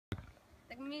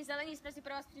my zelení jsme si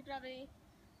pro vás připravili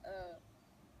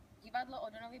divadlo o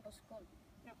Donovi Boskovi.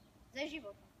 No, ze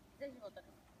života. Ze života.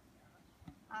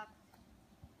 A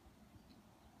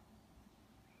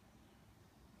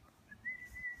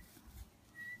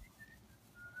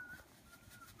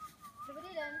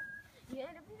dobrý den.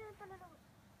 Dobrý den,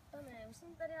 pane, už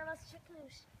jsem tady na vás čekal,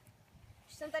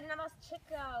 už jsem tady na vás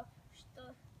čekal,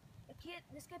 jaký je,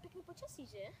 dneska je pěkný počasí,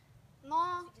 že?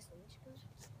 No, Svítí sluníčko.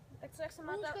 Tak co, jak se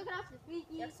má sluníčko krásně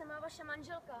svítí. jak se má vaše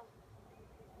manželka?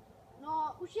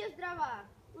 No, už je zdravá.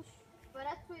 Už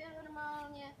pracuje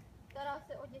normálně, stará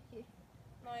se o děti.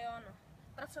 No jo, no.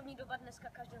 Pracovní doba dneska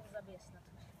každého zabije snad.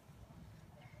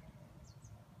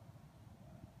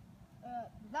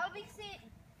 Dal bych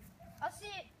si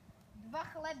asi 2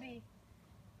 chleby.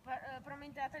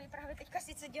 Promiňte, já tady právě teďka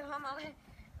sice dělám, ale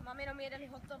mám jenom jeden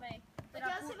hotový. Tak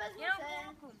já si vezmu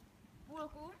jenom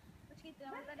půlku. Počkejte,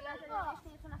 já tady ještě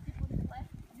něco nasypu rychle,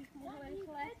 abych mohl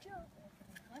rychle.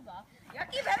 Chleba?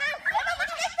 Jaký vezmem chleba,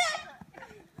 počkejte!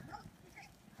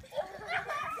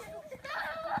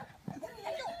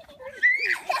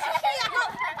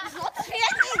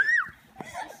 Zlotřijetný!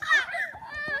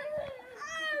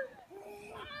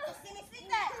 Co si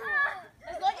myslíte?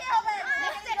 Zlodějové,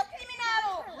 nechte do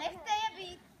kriminálu! Nechte je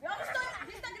být. Jo,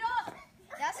 vy jste kdo?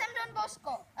 Já jsem Don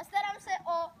Bosco a starám se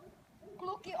o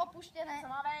kluky opuštěné. Co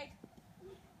má být?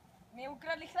 Mi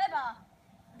ukradli chleba.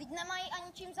 Vždyť nemají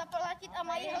ani čím zaplatit a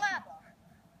mají hlad.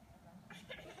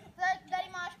 Tady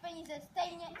máš peníze,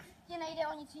 stejně ti nejde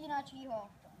o nic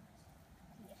jiného.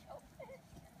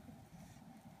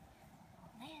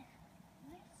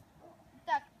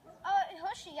 Tak, ale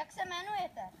hoši, jak se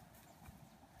jmenujete?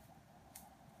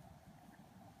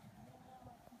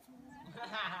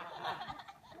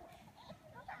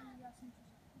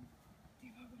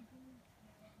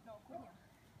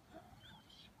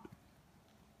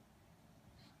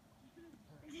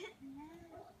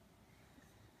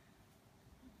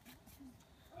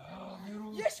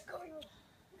 Nížkovice.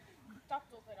 Tak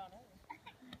to teda ne.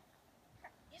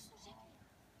 Něco řekni.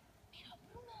 Miro,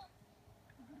 Bruno.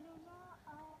 Bruno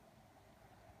a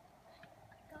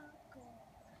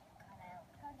Karel.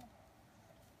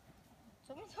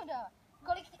 Co mi to dá?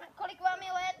 Kolik vám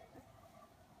je let?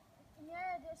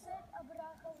 Je 10 a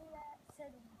bráchovi je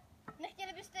 7.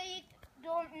 Nechtěli byste jít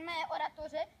do mé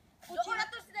oratoře? Do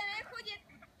oratoře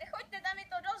nechoďte, tam je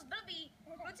to dost blbý.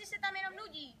 Kluci se tam jenom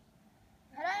nudí.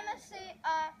 Hrajeme si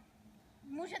a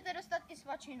můžete dostat i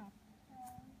svačinu.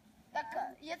 Tak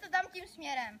je to tam tím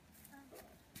směrem.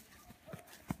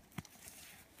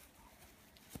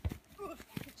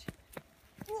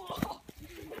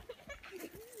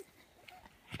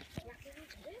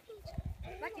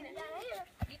 Martin,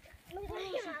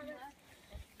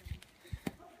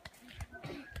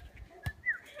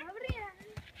 Dobrý den.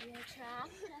 Věča,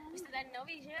 vy jste tady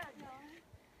nový, že jo?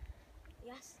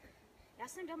 Jasně. Já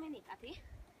jsem Dominik, a ty?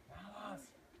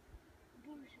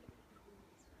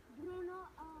 Bruno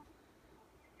a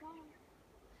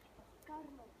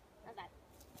Karlo. Nazdar.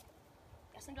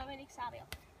 Já jsem Dominik Sávil.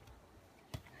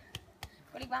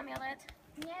 Kolik vám je let?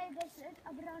 Mně je 10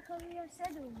 a bráchovi je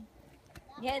 7.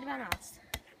 Mně je 12.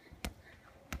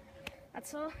 A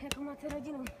co? Jakou máte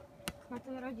rodinu?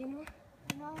 Máte rodinu?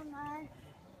 No ne,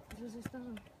 Co se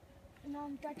stalo?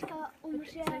 nám tačka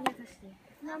umřel. Sedněte si.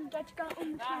 Nám tačka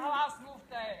umřel. Nahlas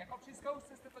mluvte, jako při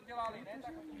zkoušce jste to dělali, ne?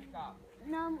 Tak říká.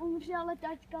 Nám umřel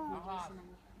tačka. Nahlas.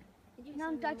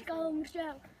 Nám tačka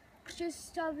umřel při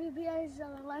stavbě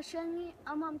zelení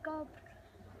a mamka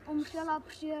umřela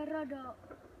při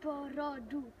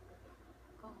porodu.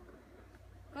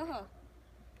 Koho?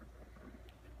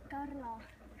 Karla.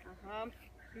 Aha.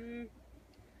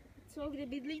 Co, kde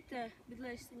bydlíte?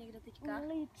 Bydlíš se někde teďka?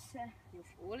 Ulice. Jo,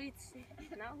 v ulici.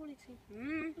 Na ulici.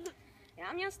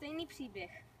 Já měl stejný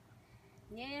příběh.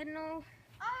 Mě jednou...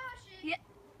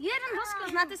 Jeden Bosko,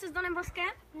 znáte se s Donem Boskem?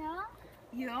 Jo?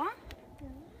 Jo?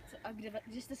 Co, a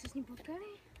kde jste se s ním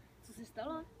potkali? Co se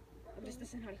stalo? A kde jste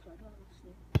se hnali chleba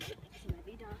vlastně? To se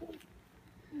nevídá.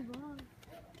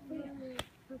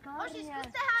 Hoši,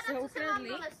 zkuste hádat, co se vám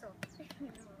donesl.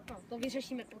 No, to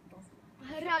vyřešíme potom.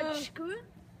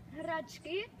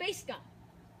 Hračky. Pejska.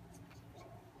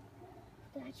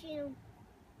 Tačinu.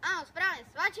 Ano, správně,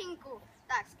 svačinku.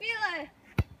 Tak, Skvěle.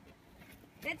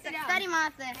 Teď si dám. tady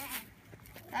máte.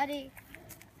 Tady.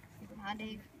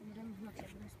 Budeme v noci,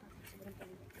 budeme spát, tak si budeme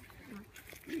povídat.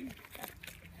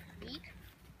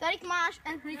 Tady máš,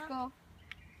 Enrico.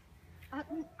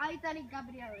 A i tady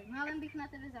Gabriel. Málem bych na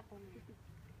tebe zapomněl.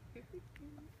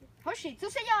 Hoši,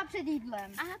 co se dělá před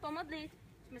jídlem? Aha, pomodlit.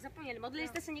 Jsme zapomněli. Modlili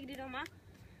jste se někdy doma?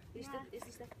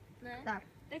 Jestli jste... Ne? Tak,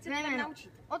 Teď se Ve to jménu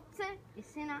naučit. Otce i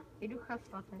Syna i Ducha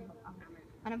Svatého. Amen.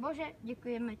 Pane Bože,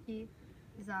 děkujeme ti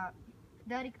za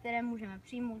dary, které můžeme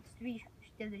přijmout z tvých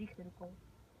štědrých rukou.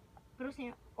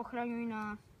 Prosím, ochraňuj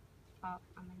nás a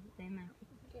amen. Dejme.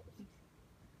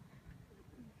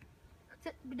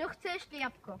 Kdo chce ještě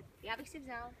jabko? Já bych si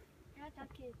vzal. Já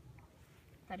taky.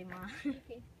 Tady má.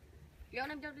 Jo,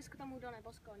 neměl bys k tomu Dona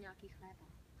Bosco nějaký chléba.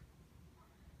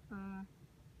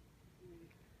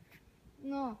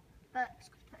 No, tak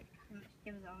jsem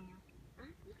ještě vzal nějak.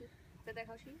 Díky. Chcete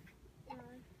další?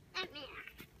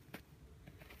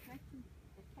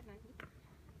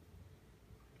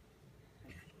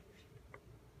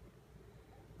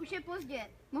 Už je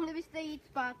pozdě, mohli byste jít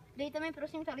spát. Dejte mi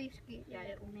prosím talířky. Já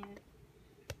je umím.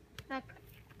 Tak,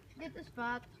 jděte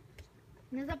spát.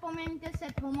 Nezapomeňte se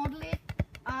pomodlit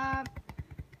a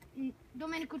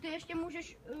Dominiku, ty ještě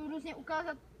můžeš různě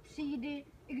ukázat třídy,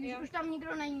 i když už tam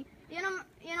nikdo není.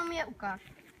 Jenom je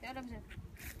ukáž. Jo, dobře.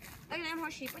 Tak jdem,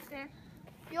 hoši, pojďte.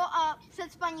 Jo, a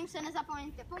před spaním se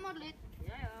nezapomeňte pomodlit.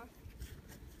 Jo, jo.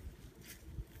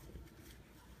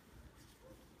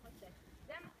 Pojďte.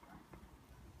 Jdem.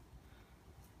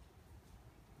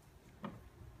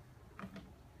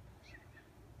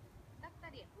 Tak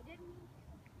tady je hudebník.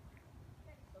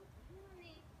 Tady jsou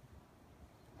dílny.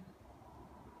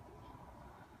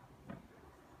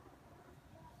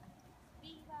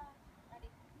 Zpívá. Tady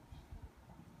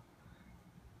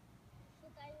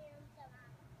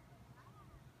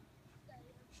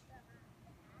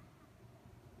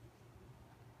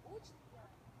účty.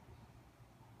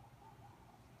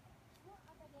 No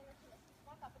a tady je naše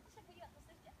spolka. Pojďte se podívat, co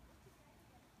se děje.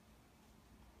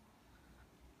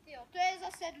 Jo, to je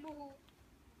zase dluhu.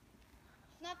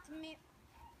 Snad mi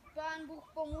Pán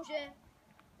Bůh pomůže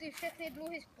ty všechny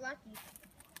dluhy splatit.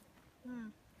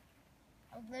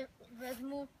 A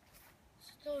vezmu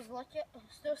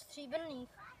 100 stříbrných.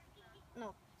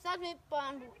 No, snad mi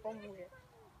Pán Bůh pomůže.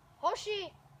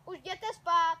 Hoši, už jděte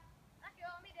spát. Tak jo,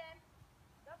 my jdem.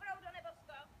 Dobrou, Dona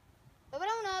Bosco.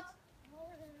 Dobrou noc.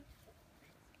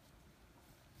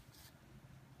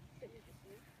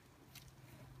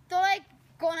 Tolik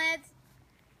konec.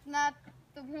 Snad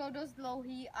to bylo dost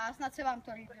dlouhý a snad se vám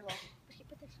to líbilo.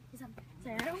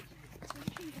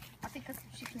 A teďka si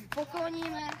všichni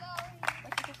pokloníme.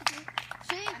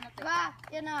 3, 2,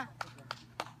 1.